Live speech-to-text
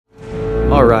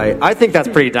All right. I think that's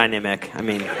pretty dynamic. I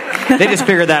mean, they just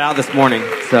figured that out this morning.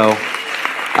 So,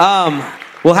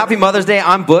 well, happy Mother's Day.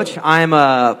 I'm Butch. I'm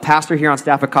a pastor here on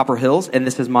staff at Copper Hills, and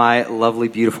this is my lovely,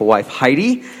 beautiful wife,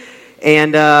 Heidi.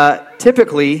 And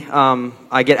typically,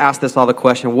 I get asked this all the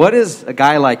question, what is a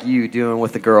guy like you doing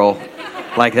with a girl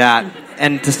like that?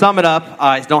 And to sum it up,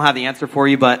 I don't have the answer for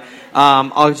you, but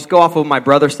I'll just go off of what my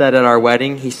brother said at our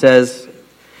wedding. He says,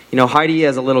 you know, Heidi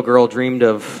as a little girl dreamed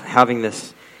of having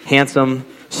this handsome,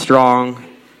 strong,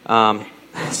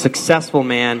 successful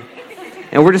man.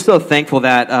 And we're just so thankful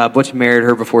that Butch married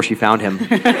her before she found him. So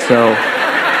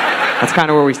that's kind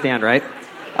of where we stand, right?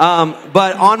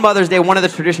 But on Mother's Day, one of the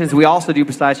traditions we also do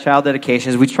besides child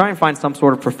dedications, we try and find some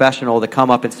sort of professional to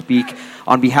come up and speak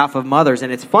on behalf of mothers.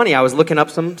 And it's funny, I was looking up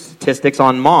some statistics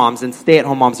on moms and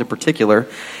stay-at-home moms in particular.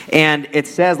 And it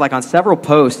says, like on several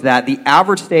posts, that the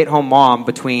average stay-at-home mom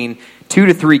between 2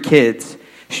 to 3 kids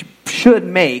should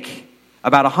make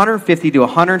about $150,000 to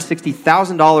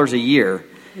 $160,000 a year.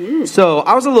 So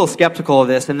I was a little skeptical of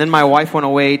this, and then my wife went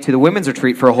away to the women's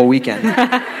retreat for a whole weekend.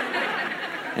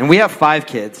 And we have 5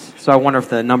 kids, so I wonder if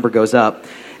the number goes up.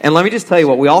 And let me just tell you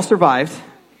what, we all survived,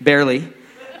 barely.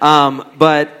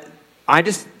 But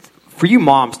for you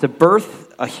moms, to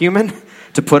birth a human,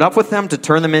 to put up with them, to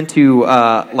turn them into,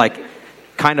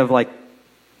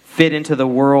 fit into the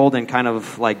world and kind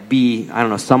of like be,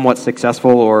 somewhat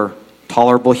successful or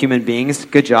tolerable human beings,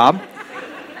 good job.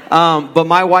 But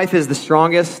my wife is the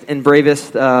strongest and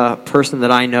bravest person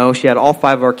that I know. She had all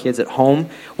 5 of our kids at home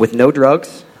with no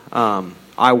drugs.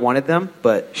 I wanted them,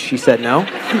 but she said no.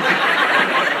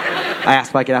 I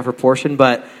asked if I could have her portion,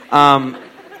 but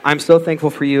I'm so thankful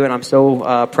for you, and I'm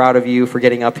so proud of you for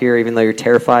getting up here, even though you're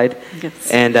terrified.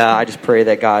 Yes. And I just pray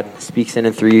that God speaks in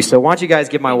and through you. So why don't you guys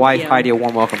give my wife, Heidi, a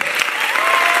warm welcome.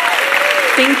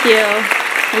 Thank you.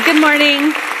 Well, good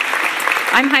morning.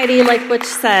 I'm Heidi, like Butch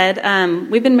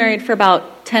said. We've been married for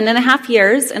about 10 and a half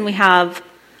years, and we have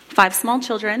 5 small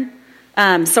children.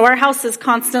 So our house is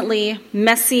constantly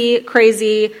messy,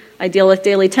 crazy. I deal with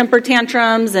daily temper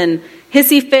tantrums and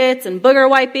hissy fits and booger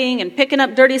wiping and picking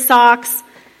up dirty socks.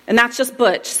 And that's just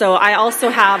Butch. So I also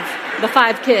have the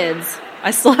 5 kids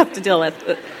I still have to deal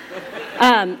with.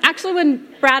 Actually, when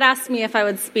Brad asked me if I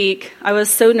would speak, I was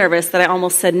so nervous that I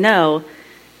almost said no.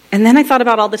 And then I thought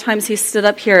about all the times he stood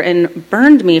up here and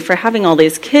burned me for having all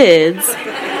these kids. So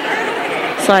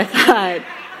I thought,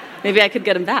 maybe I could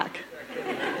get him back.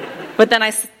 But then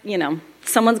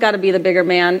someone's got to be the bigger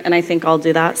man, and I think I'll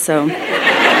do that, so.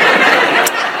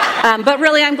 But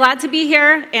really, I'm glad to be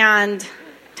here and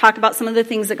talk about some of the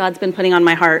things that God's been putting on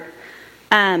my heart.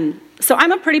 So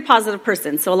I'm a pretty positive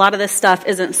person, so a lot of this stuff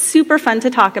isn't super fun to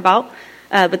talk about,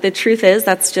 but the truth is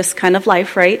that's just kind of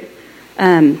life, right?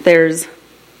 There's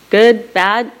good,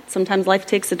 bad, sometimes life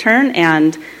takes a turn,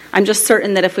 and I'm just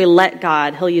certain that if we let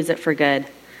God, He'll use it for good.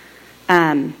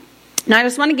 Now, I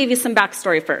just want to give you some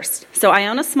backstory first. So I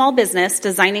own a small business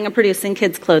designing and producing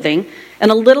kids' clothing, and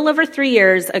a little over 3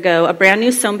 years ago, a brand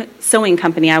new sewing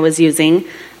company I was using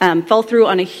fell through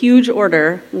on a huge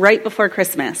order right before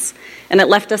Christmas, and it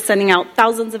left us sending out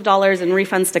thousands of dollars in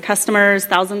refunds to customers,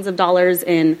 thousands of dollars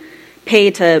in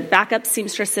pay to backup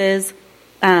seamstresses,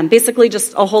 basically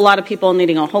just a whole lot of people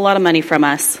needing a whole lot of money from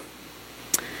us.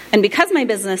 And because my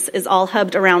business is all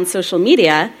hubbed around social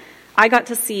media, I got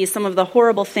to see some of the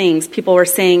horrible things people were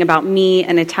saying about me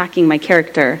and attacking my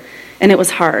character, and it was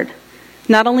hard.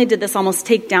 Not only did this almost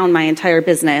take down my entire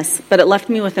business, but it left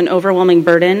me with an overwhelming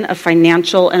burden of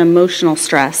financial and emotional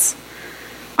stress.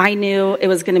 I knew it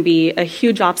was going to be a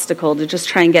huge obstacle to just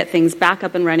try and get things back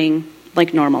up and running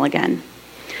like normal again.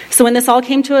 So when this all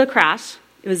came to a crash,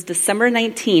 it was December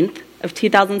 19th of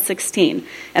 2016,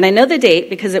 and I know the date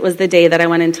because it was the day that I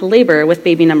went into labor with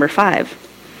baby number 5.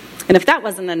 And if that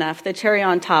wasn't enough, the cherry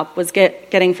on top was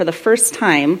getting for the first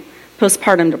time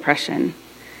postpartum depression.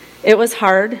 It was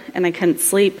hard, and I couldn't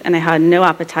sleep, and I had no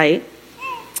appetite.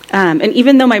 And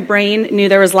even though my brain knew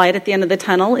there was light at the end of the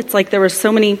tunnel, it's like there were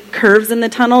so many curves in the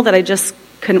tunnel that I just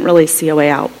couldn't really see a way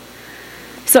out.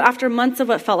 So after months of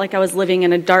what felt like I was living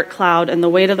in a dark cloud and the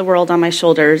weight of the world on my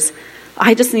shoulders,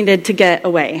 I just needed to get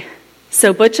away.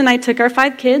 So Butch and I took our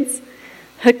 5 kids,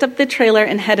 hooked up the trailer,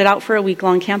 and headed out for a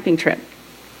week-long camping trip.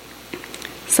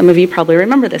 Some of you probably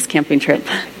remember this camping trip.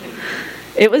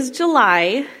 It was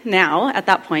July now, at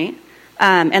that point,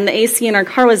 and the AC in our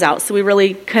car was out, so we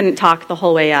really couldn't talk the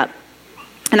whole way up.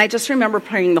 And I just remember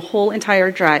praying the whole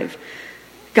entire drive,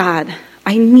 God,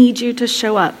 I need you to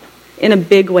show up in a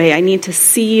big way. I need to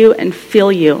see you and feel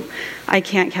you. I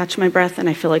can't catch my breath, and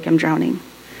I feel like I'm drowning.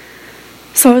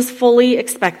 So I was fully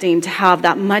expecting to have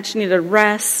that much-needed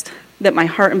rest that my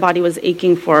heart and body was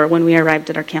aching for when we arrived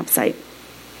at our campsite.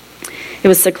 It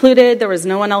was secluded. There was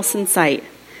no one else in sight.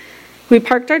 We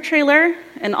parked our trailer,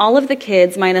 and all of the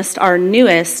kids, minus our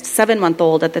newest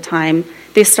 7-month-old at the time,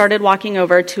 they started walking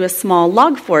over to a small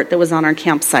log fort that was on our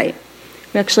campsite.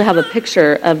 We actually have a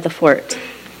picture of the fort.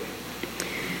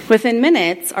 Within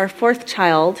minutes, our 4th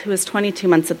child, who was 22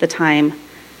 months at the time,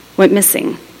 went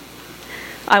missing.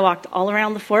 I walked all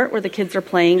around the fort where the kids were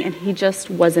playing, and he just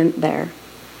wasn't there.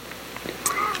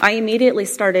 I immediately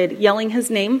started yelling his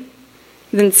name,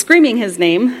 then screaming his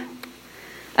name.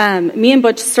 Me and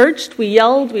Butch searched, we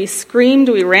yelled, we screamed,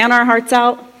 we ran our hearts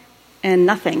out, and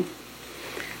nothing.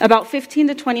 About 15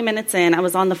 to 20 minutes in, I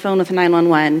was on the phone with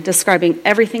 911, describing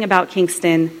everything about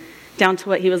Kingston, down to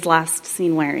what he was last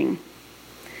seen wearing.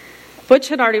 Butch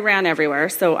had already ran everywhere,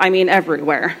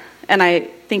 everywhere. And I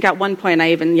think at one point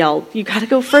I even yelled, "You got to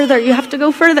go further, you have to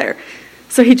go further."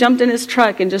 So he jumped in his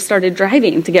truck and just started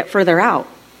driving to get further out.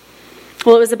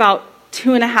 Well, it was about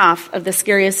 2.5 of the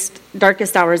scariest,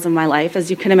 darkest hours of my life. As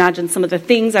you can imagine, some of the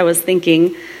things I was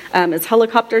thinking as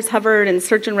helicopters hovered and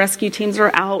search and rescue teams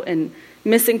were out and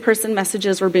missing person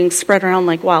messages were being spread around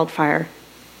like wildfire.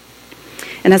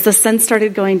 And as the sun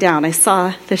started going down, I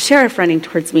saw the sheriff running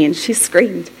towards me, and she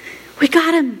screamed, "We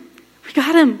got him! We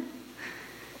got him!"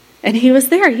 And he was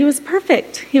there. He was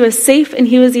perfect. He was safe, and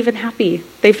he was even happy.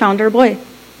 They found our boy.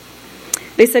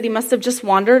 They said he must have just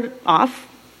wandered off.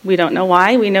 We don't know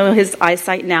why. We know his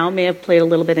eyesight now may have played a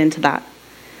little bit into that.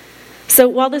 So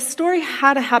while this story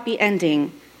had a happy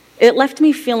ending, it left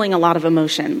me feeling a lot of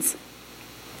emotions.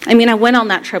 I went on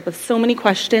that trip with so many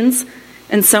questions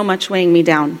and so much weighing me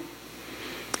down.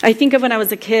 I think of when I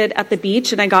was a kid at the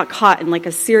beach and I got caught in like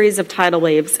a series of tidal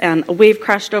waves, and a wave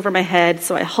crashed over my head,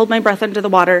 so I held my breath under the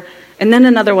water, and then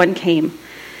another one came.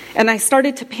 And I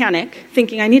started to panic,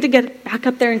 thinking I need to get back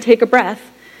up there and take a breath.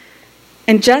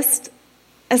 And just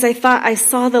as I thought I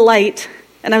saw the light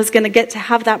and I was going to get to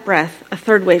have that breath, a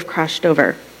third wave crashed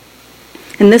over.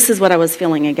 And this is what I was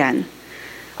feeling again.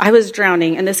 I was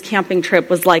drowning, and this camping trip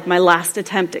was like my last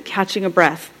attempt at catching a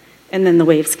breath, and then the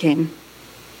waves came.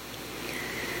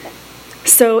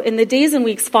 So in the days and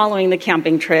weeks following the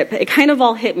camping trip, it kind of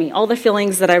all hit me, all the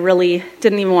feelings that I really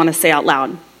didn't even want to say out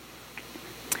loud.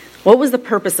 What was the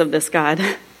purpose of this, God?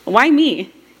 Why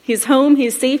me? He's home,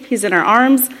 he's safe, he's in our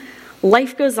arms,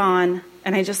 life goes on,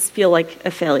 and I just feel like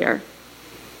a failure.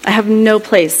 I have no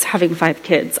place having 5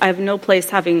 kids. I have no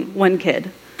place having 1 kid.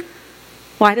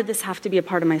 Why did this have to be a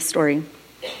part of my story?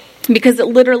 Because it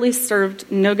literally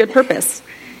served no good purpose.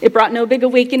 It brought no big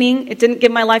awakening. It didn't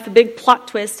give my life a big plot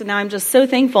twist, and now I'm just so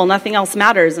thankful nothing else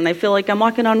matters, and I feel like I'm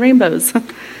walking on rainbows.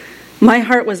 My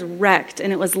heart was wrecked,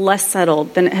 and it was less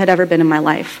settled than it had ever been in my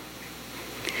life.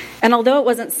 And although it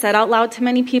wasn't said out loud to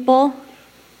many people,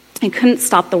 I couldn't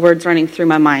stop the words running through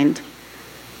my mind.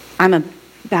 I'm a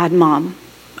bad mom.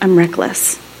 I'm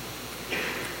reckless.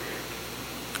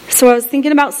 So I was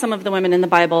thinking about some of the women in the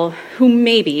Bible who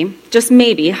maybe, just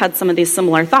maybe, had some of these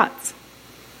similar thoughts.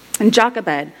 And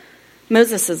Jochebed,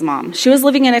 Moses' mom, she was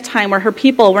living in a time where her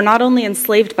people were not only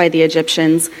enslaved by the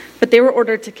Egyptians, but they were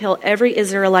ordered to kill every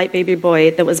Israelite baby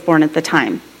boy that was born at the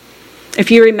time. If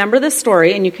you remember the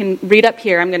story, and you can read up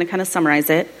here, I'm going to kind of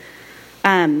summarize it.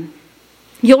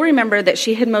 You'll remember that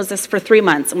she hid Moses for 3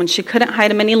 months, and when she couldn't hide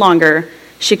him any longer,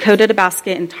 she coated a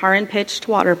basket in tar and pitch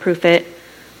to waterproof it,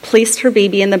 placed her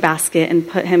baby in the basket, and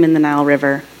put him in the Nile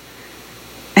River.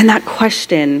 And that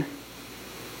question,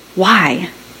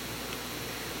 why?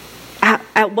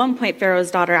 At one point, Pharaoh's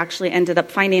daughter actually ended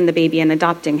up finding the baby and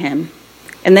adopting him.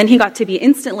 And then he got to be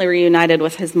instantly reunited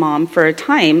with his mom for a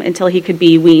time until he could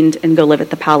be weaned and go live at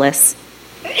the palace.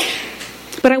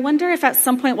 But I wonder if at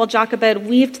some point while Jochebed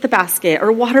weaved the basket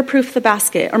or waterproofed the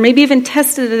basket or maybe even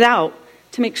tested it out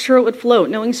to make sure it would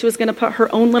float, knowing she was going to put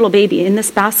her own little baby in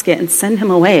this basket and send him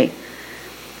away.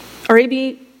 Or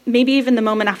maybe even the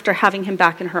moment after having him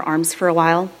back in her arms for a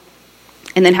while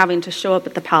and then having to show up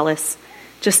at the palace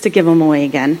just to give him away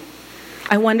again.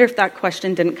 I wonder if that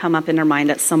question didn't come up in her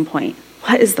mind at some point.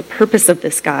 What is the purpose of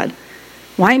this, God?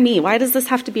 Why me? Why does this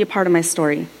have to be a part of my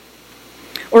story?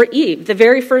 Or Eve, the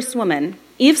very first woman.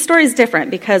 Eve's story is different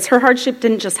because her hardship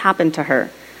didn't just happen to her.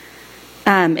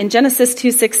 In Genesis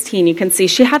 2:16, you can see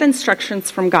she had instructions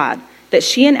from God that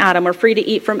she and Adam were free to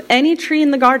eat from any tree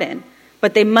in the garden,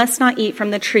 but they must not eat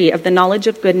from the tree of the knowledge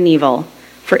of good and evil,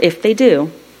 for if they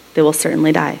do, they will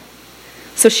certainly die.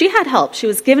 So she had help. She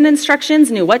was given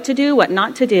instructions, knew what to do, what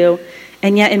not to do,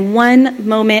 and yet in one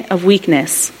moment of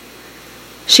weakness,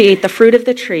 she ate the fruit of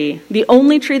the tree, the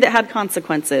only tree that had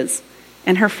consequences,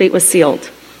 and her fate was sealed.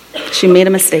 She made a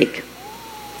mistake.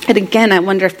 And again, I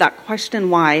wonder if that question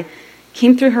why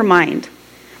came through her mind.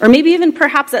 Or maybe even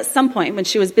perhaps at some point when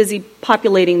she was busy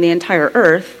populating the entire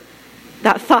earth,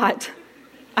 that thought,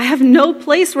 I have no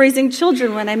place raising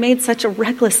children when I made such a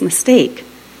reckless mistake.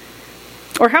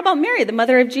 Or how about Mary, the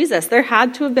mother of Jesus? There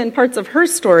had to have been parts of her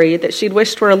story that she'd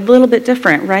wished were a little bit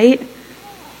different, right?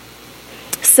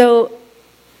 So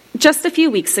just a few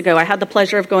weeks ago, I had the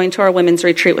pleasure of going to our women's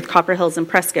retreat with Copper Hills and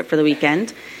Prescott for the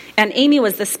weekend. And Amy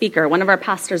was the speaker, one of our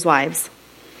pastor's wives.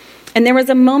 And there was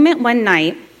a moment one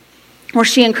night where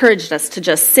she encouraged us to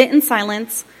just sit in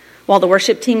silence while the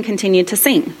worship team continued to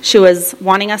sing. She was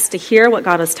wanting us to hear what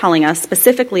God was telling us,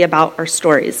 specifically about our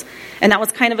stories. And that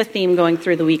was kind of a theme going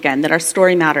through the weekend, that our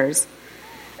story matters.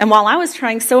 And while I was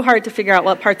trying so hard to figure out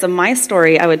what parts of my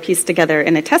story I would piece together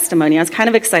in a testimony, I was kind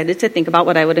of excited to think about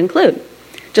what I would include,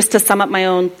 just to sum up my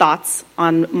own thoughts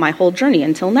on my whole journey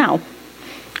until now.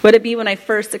 Would it be when I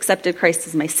first accepted Christ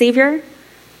as my Savior?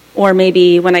 Or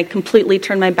maybe when I completely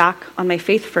turned my back on my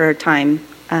faith for a time,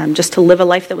 just to live a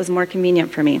life that was more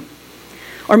convenient for me?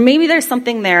 Or maybe there's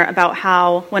something there about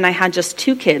how when I had just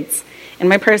 2 kids, and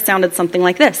my prayer sounded something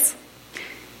like this: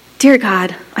 Dear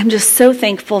God, I'm just so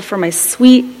thankful for my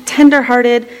sweet,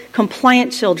 tender-hearted,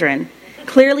 compliant children.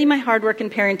 Clearly my hard work in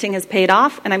parenting has paid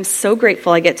off, and I'm so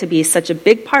grateful I get to be such a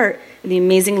big part of the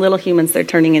amazing little humans they're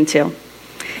turning into.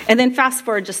 And then fast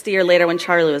forward just a year later when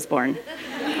Charlie was born.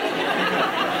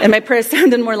 And my prayer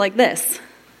sounded more like this: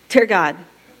 Dear God,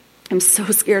 I'm so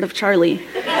scared of Charlie.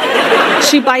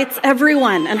 She bites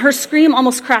everyone, and her scream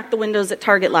almost cracked the windows at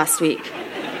Target last week.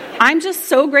 I'm just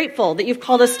so grateful that you've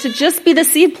called us to just be the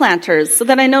seed planters, so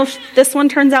that I know if this one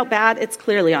turns out bad, it's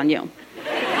clearly on you.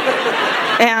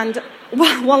 And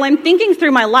while I'm thinking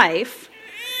through my life,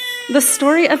 the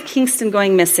story of Kingston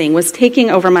going missing was taking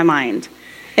over my mind,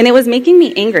 and it was making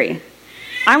me angry.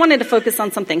 I wanted to focus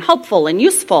on something helpful and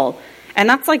useful, and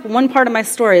that's like one part of my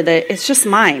story that it's just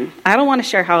mine. I don't want to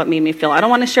share how it made me feel. I don't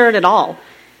want to share it at all.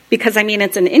 Because, I mean,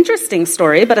 it's an interesting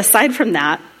story, but aside from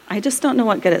that, I just don't know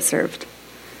what good it served.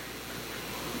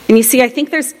 And you see, I think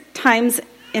there's times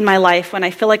in my life when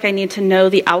I feel like I need to know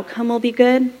the outcome will be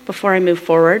good before I move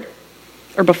forward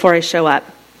or before I show up.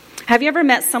 Have you ever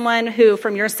met someone who,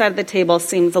 from your side of the table,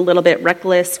 seems a little bit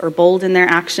reckless or bold in their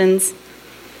actions?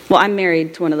 Well, I'm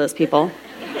married to one of those people.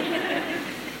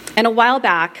 And a while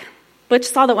back, Butch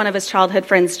saw that one of his childhood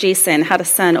friends, Jason, had a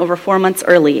son over 4 months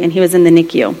early, and he was in the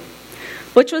NICU.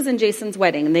 Butch was in Jason's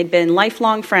wedding, and they'd been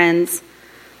lifelong friends,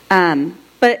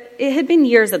 but it had been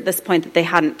years at this point that they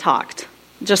hadn't talked.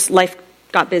 Just life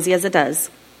got busy as it does.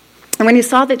 And when he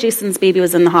saw that Jason's baby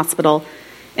was in the hospital,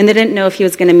 and they didn't know if he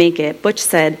was going to make it, Butch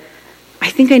said, I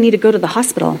think I need to go to the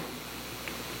hospital.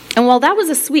 And while that was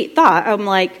a sweet thought, I'm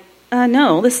like,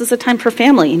 no, this is a time for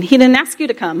family, and he didn't ask you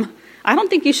to come. I don't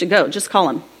think you should go, just call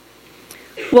him.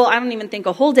 Well, I don't even think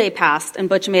a whole day passed, and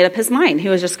Butch made up his mind. He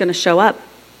was just going to show up.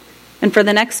 And for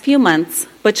the next few months,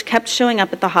 Butch kept showing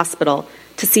up at the hospital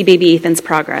to see baby Ethan's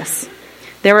progress.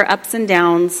 There were ups and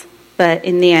downs, but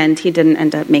in the end, he didn't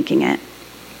end up making it.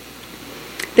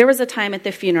 There was a time at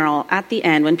the funeral, at the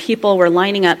end, when people were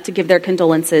lining up to give their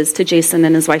condolences to Jason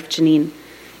and his wife, Janine.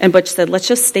 And Butch said, let's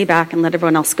just stay back and let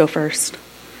everyone else go first.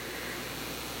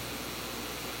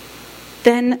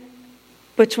 Then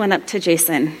Butch went up to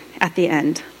Jason at the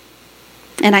end.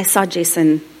 And I saw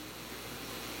Jason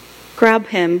grab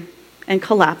him and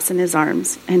collapse in his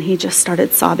arms, and he just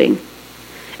started sobbing.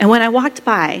 And when I walked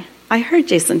by, I heard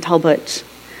Jason tell Butch,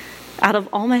 out of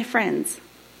all my friends,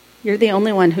 you're the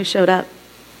only one who showed up.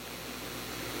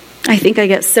 I think I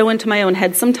get so into my own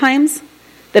head sometimes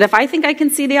that if I think I can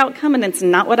see the outcome and it's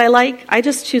not what I like, I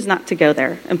just choose not to go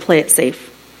there and play it safe.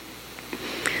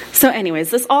 So anyways,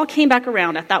 this all came back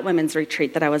around at that women's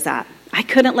retreat that I was at. I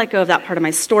couldn't let go of that part of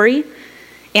my story.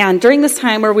 And during this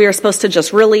time where we were supposed to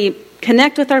just really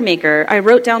connect with our Maker, I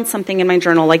wrote down something in my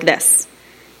journal like this: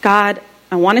 God,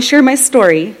 I want to share my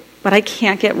story, but I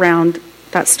can't get around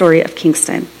that story of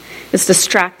Kingston. It's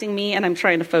distracting me, and I'm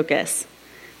trying to focus.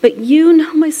 But you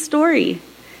know my story.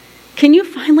 Can you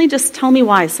finally just tell me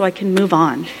why so I can move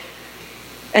on?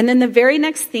 And then the very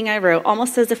next thing I wrote,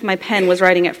 almost as if my pen was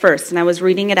writing it first and I was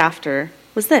reading it after,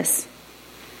 was this: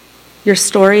 your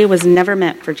story was never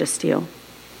meant for just you.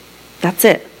 That's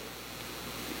it.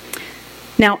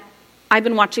 Now, I've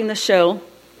been watching this show,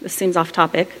 this seems off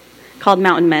topic, called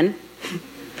Mountain Men.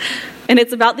 And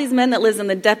it's about these men that live in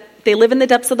the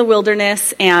depths of the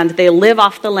wilderness, and they live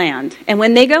off the land. And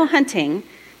when they go hunting,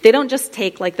 they don't just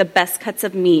take like the best cuts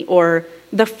of meat or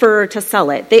the fur to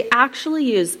sell it. They actually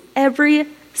use every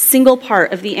single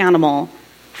part of the animal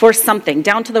for something,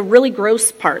 down to the really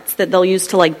gross parts that they'll use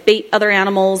to like bait other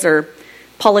animals or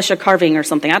polish a carving or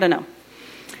something. I don't know.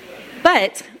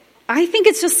 But I think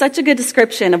it's just such a good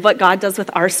description of what God does with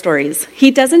our stories.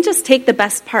 He doesn't just take the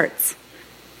best parts.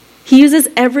 He uses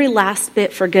every last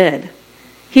bit for good.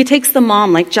 He takes the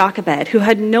mom like Jochebed, who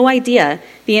had no idea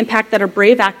the impact that her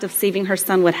brave act of saving her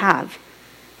son would have.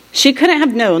 She couldn't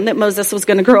have known that Moses was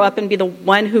going to grow up and be the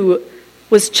one who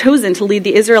was chosen to lead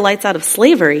the Israelites out of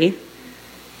slavery.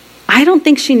 I don't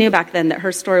think she knew back then that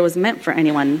her story was meant for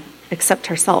anyone except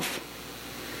herself.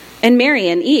 And Mary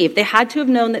and Eve, they had to have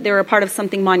known that they were a part of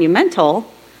something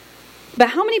monumental. But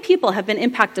how many people have been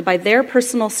impacted by their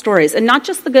personal stories? And not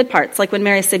just the good parts, like when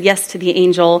Mary said yes to the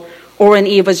angel, or when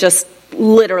Eve was just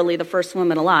literally the first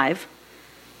woman alive,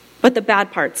 but the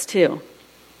bad parts too.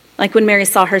 Like when Mary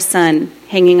saw her son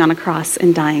hanging on a cross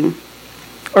and dying,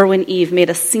 or when Eve made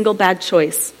a single bad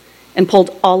choice and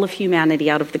pulled all of humanity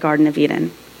out of the Garden of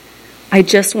Eden. I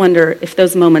just wonder if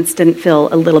those moments didn't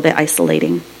feel a little bit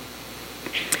isolating.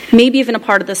 Maybe even a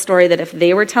part of the story that if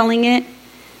they were telling it,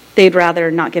 they'd rather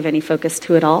not give any focus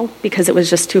to it all because it was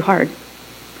just too hard.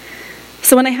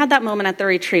 So when I had that moment at the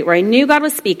retreat where I knew God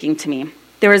was speaking to me,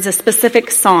 there was a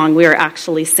specific song we were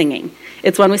actually singing.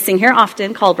 It's one we sing here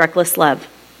often called Reckless Love.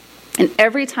 And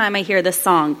every time I hear this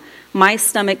song, my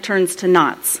stomach turns to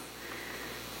knots.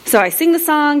 So I sing the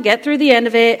song, get through the end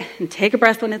of it, and take a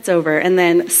breath when it's over. And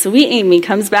then sweet Amy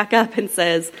comes back up and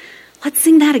says, let's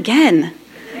sing that again.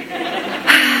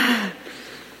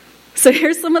 So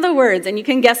here's some of the words, and you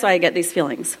can guess why I get these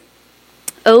feelings.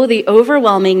 Oh, the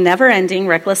overwhelming, never-ending,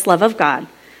 reckless love of God.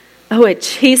 Oh, it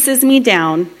chases me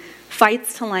down,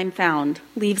 fights till I'm found,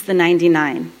 leaves the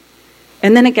 99.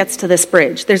 And then it gets to this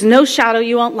bridge. There's no shadow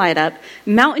you won't light up,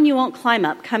 mountain you won't climb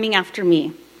up, coming after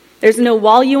me. There's no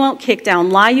wall you won't kick down,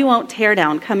 lie you won't tear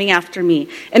down, coming after me.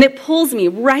 And it pulls me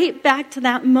right back to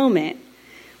that moment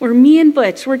where me and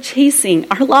Butch were chasing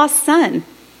our lost son.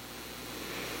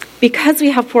 Because we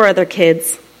have 4 other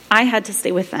kids, I had to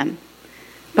stay with them.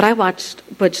 But I watched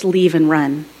Butch leave and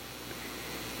run.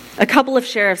 A couple of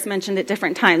sheriffs mentioned at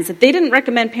different times that they didn't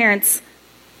recommend parents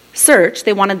search.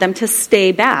 They wanted them to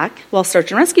stay back while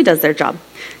search and rescue does their job.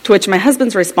 To which my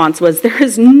husband's response was, there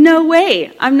is no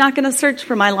way I'm not going to search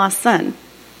for my lost son.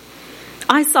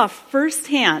 I saw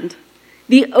firsthand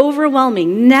the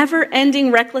overwhelming,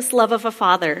 never-ending, reckless love of a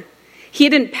father. He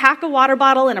didn't pack a water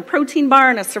bottle and a protein bar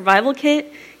and a survival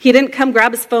kit. He didn't come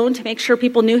grab his phone to make sure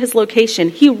people knew his location.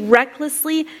 He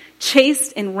recklessly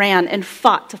chased and ran and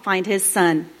fought to find his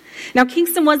son. Now,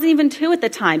 Kingston wasn't even 2 at the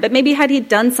time, but maybe had he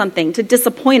done something to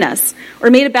disappoint us or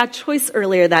made a bad choice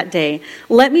earlier that day,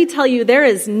 let me tell you, there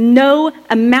is no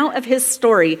amount of his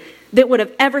story that would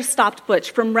have ever stopped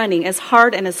Butch from running as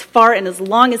hard and as far and as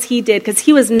long as he did, because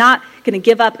he was not going to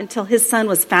give up until his son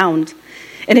was found.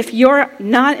 And if you're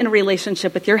not in a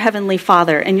relationship with your Heavenly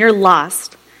Father and you're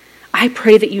lost, I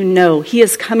pray that you know He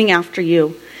is coming after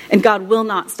you, and God will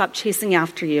not stop chasing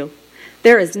after you.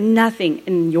 There is nothing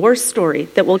in your story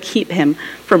that will keep Him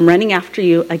from running after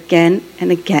you again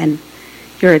and again.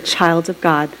 You're a child of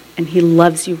God, and He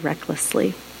loves you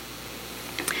recklessly.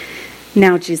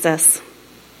 Now, Jesus,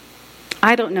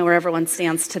 I don't know where everyone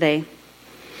stands today.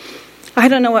 I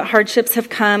don't know what hardships have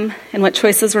come and what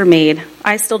choices were made.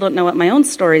 I still don't know what my own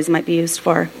stories might be used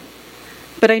for.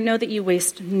 But I know that you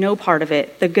waste no part of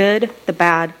it, the good, the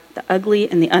bad, the ugly,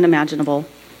 and the unimaginable.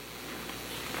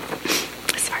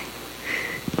 Sorry.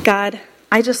 God,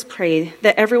 I just pray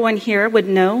that everyone here would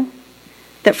know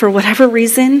that for whatever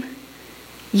reason,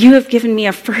 you have given me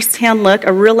a firsthand look,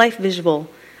 a real-life visual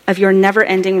of your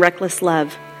never-ending reckless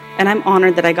love. And I'm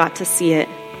honored that I got to see it.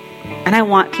 And I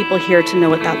want people here to know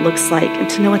what that looks like and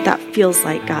to know what that feels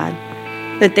like, God.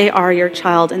 That they are your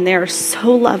child and they are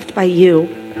so loved by you.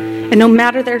 And no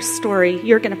matter their story,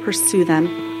 you're going to pursue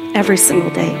them every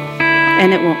single day.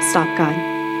 And it won't stop, God.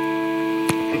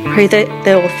 I pray that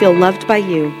they will feel loved by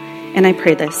you. And I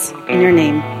pray this in your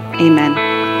name.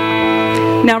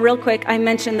 Amen. Now, real quick, I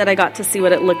mentioned that I got to see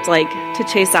what it looked like to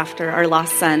chase after our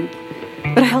lost son.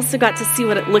 But I also got to see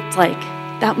what it looked like,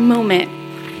 that moment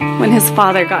when his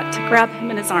father got to grab him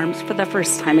in his arms for the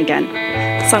first time again.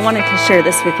 So I wanted to share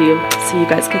this with you so you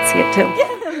guys could see it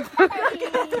too.